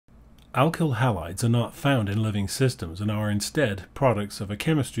Alkyl halides are not found in living systems and are instead products of a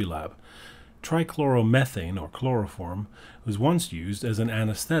chemistry lab. Trichloromethane, or chloroform, was once used as an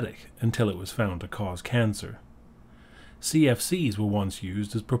anesthetic until it was found to cause cancer. CFCs were once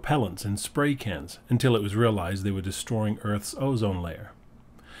used as propellants in spray cans until it was realized they were destroying Earth's ozone layer.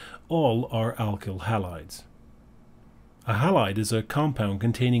 All are alkyl halides. A halide is a compound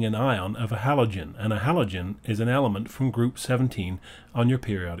containing an ion of a halogen, and a halogen is an element from group 17 on your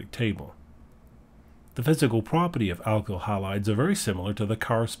periodic table. The physical property of alkyl halides are very similar to the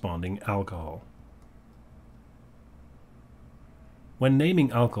corresponding alcohol. When naming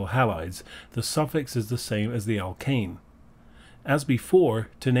alkyl halides, the suffix is the same as the alkane. As before,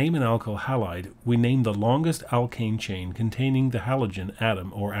 to name an alkyl halide, we name the longest alkane chain containing the halogen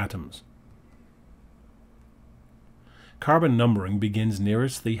atom or atoms. Carbon numbering begins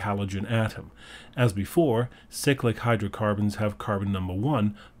nearest the halogen atom. As before, cyclic hydrocarbons have carbon number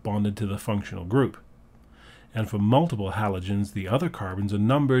 1 bonded to the functional group. And for multiple halogens, the other carbons are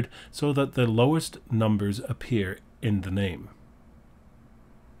numbered so that the lowest numbers appear in the name.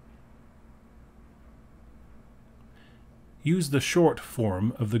 Use the short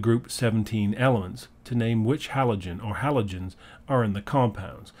form of the group 17 elements to name which halogen or halogens are in the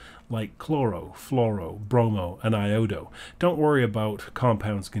compounds, like chloro, fluoro, bromo, and iodo. Don't worry about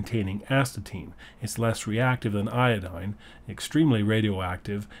compounds containing astatine. It's less reactive than iodine, extremely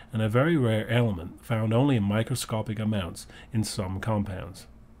radioactive, and a very rare element found only in microscopic amounts in some compounds.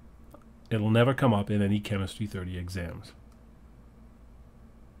 It'll never come up in any Chemistry 30 exams.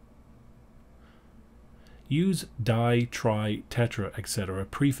 Use di, tri, tetra, etc.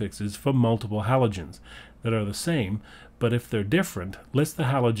 prefixes for multiple halogens that are the same, but if they're different, list the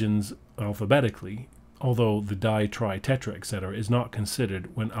halogens alphabetically, although the di, tri, tetra, etc. is not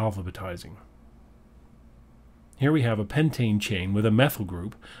considered when alphabetizing. Here we have a pentane chain with a methyl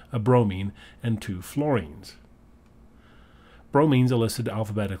group, a bromine, and 2 fluorines. Bromines are listed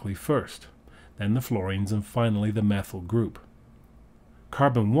alphabetically first, then the fluorines, and finally the methyl group.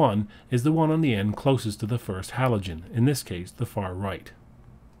 Carbon 1 is the one on the end closest to the first halogen, in this case the far right.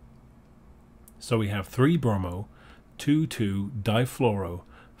 So we have 3-bromo, 2,2-difluoro,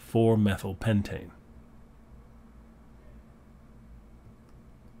 4-methylpentane.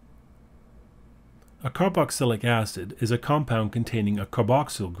 A carboxylic acid is a compound containing a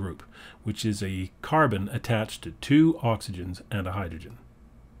carboxyl group, which is a carbon attached to 2 oxygens and a hydrogen.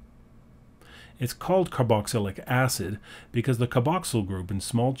 It's called carboxylic acid because the carboxyl group in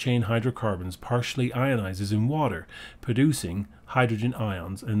small chain hydrocarbons partially ionizes in water, producing hydrogen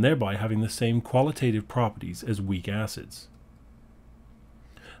ions and thereby having the same qualitative properties as weak acids.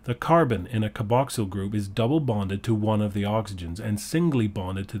 The carbon in a carboxyl group is double bonded to one of the oxygens and singly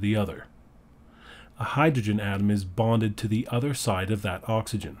bonded to the other. A hydrogen atom is bonded to the other side of that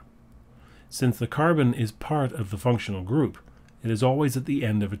oxygen. Since the carbon is part of the functional group, it is always at the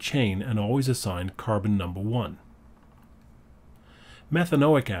end of a chain and always assigned carbon number 1.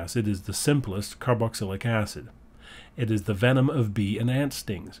 Methanoic acid is the simplest carboxylic acid. It is the venom of bee and ant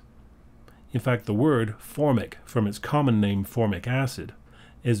stings. In fact, the word formic, from its common name formic acid,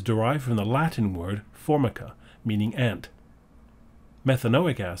 is derived from the Latin word formica, meaning ant.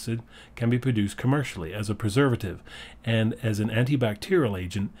 Methanoic acid can be produced commercially as a preservative and as an antibacterial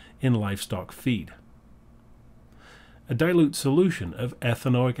agent in livestock feed. A dilute solution of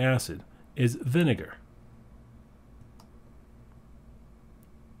ethanoic acid is vinegar.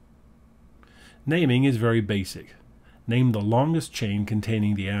 Naming is very basic. Name the longest chain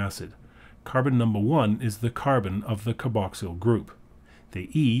containing the acid. Carbon number 1 is the carbon of the carboxyl group. The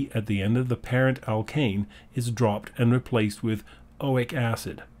E at the end of the parent alkane is dropped and replaced with oic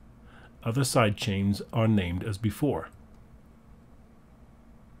acid. Other side chains are named as before.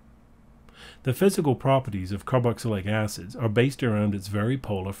 The physical properties of carboxylic acids are based around its very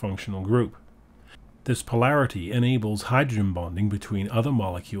polar functional group. This polarity enables hydrogen bonding between other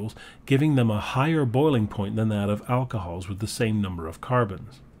molecules, giving them a higher boiling point than that of alcohols with the same number of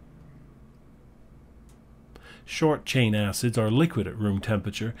carbons. Short-chain acids are liquid at room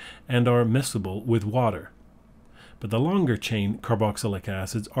temperature and are miscible with water. But the longer-chain carboxylic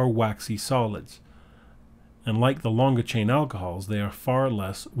acids are waxy solids, and like the longer-chain alcohols, they are far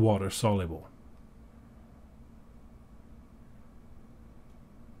less water-soluble.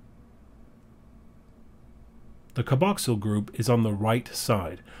 The carboxyl group is on the right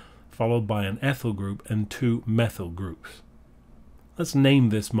side, followed by an ethyl group and 2 methyl groups. Let's name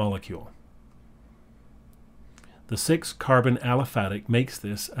this molecule. The 6-carbon aliphatic makes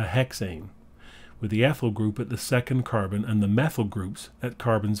this a hexane, with the ethyl group at the second carbon and the methyl groups at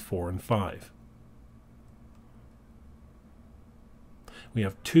carbons 4 and 5. we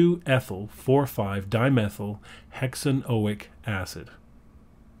have 2-ethyl-4,5-dimethyl hexanoic acid.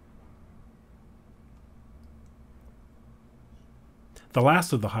 The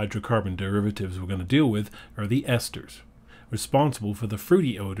last of the hydrocarbon derivatives we're going to deal with are the esters, responsible for the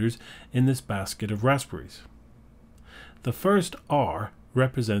fruity odors in this basket of raspberries. The first R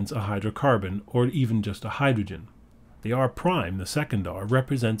represents a hydrocarbon, or even just a hydrogen. The R prime, the second R,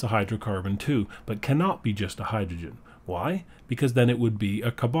 represents a hydrocarbon too, but cannot be just a hydrogen. Why? Because then it would be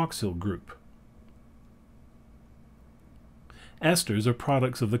a carboxyl group. Esters are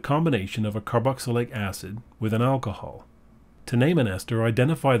products of the combination of a carboxylic acid with an alcohol. To name an ester,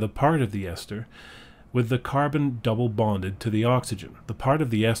 identify the part of the ester with the carbon double bonded to the oxygen, the part of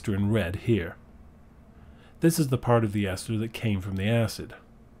the ester in red here. This is the part of the ester that came from the acid.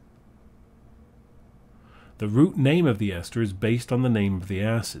 The root name of the ester is based on the name of the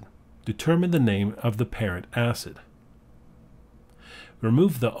acid. Determine the name of the parent acid.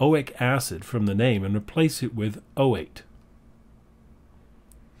 Remove the oic acid from the name and replace it with O8.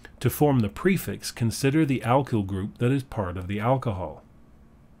 To form the prefix, consider the alkyl group that is part of the alcohol.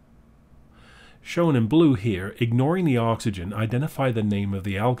 Shown in blue here, ignoring the oxygen, identify the name of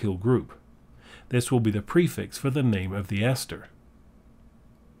the alkyl group. This will be the prefix for the name of the ester.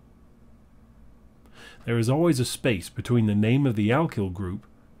 There is always a space between the name of the alkyl group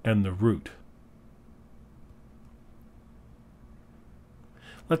and the root.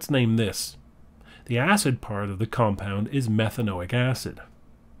 Let's name this. The acid part of the compound is methanoic acid.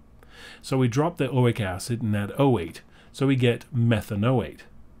 So we drop the oic acid and add O8, so we get methanoate.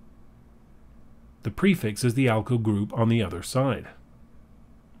 The prefix is the alkyl group on the other side.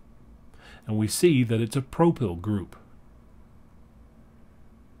 And we see that it's a propyl group.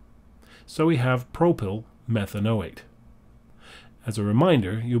 So we have propyl methanoate. As a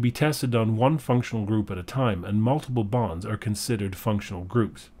reminder, you'll be tested on one functional group at a time, and multiple bonds are considered functional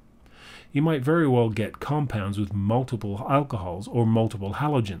groups. You might very well get compounds with multiple alcohols or multiple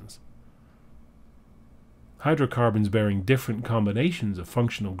halogens. Hydrocarbons bearing different combinations of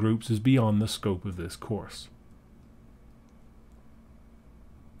functional groups is beyond the scope of this course.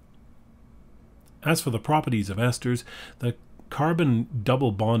 As for the properties of esters, the carbon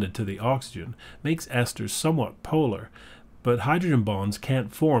double bonded to the oxygen makes esters somewhat polar, but hydrogen bonds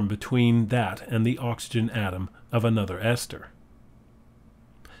can't form between that and the oxygen atom of another ester.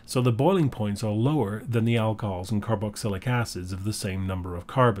 So the boiling points are lower than the alcohols and carboxylic acids of the same number of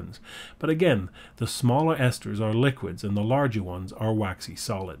carbons. But again, the smaller esters are liquids and the larger ones are waxy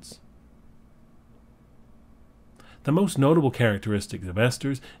solids. The most notable characteristic of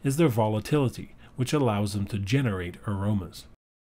esters is their volatility, which allows them to generate aromas.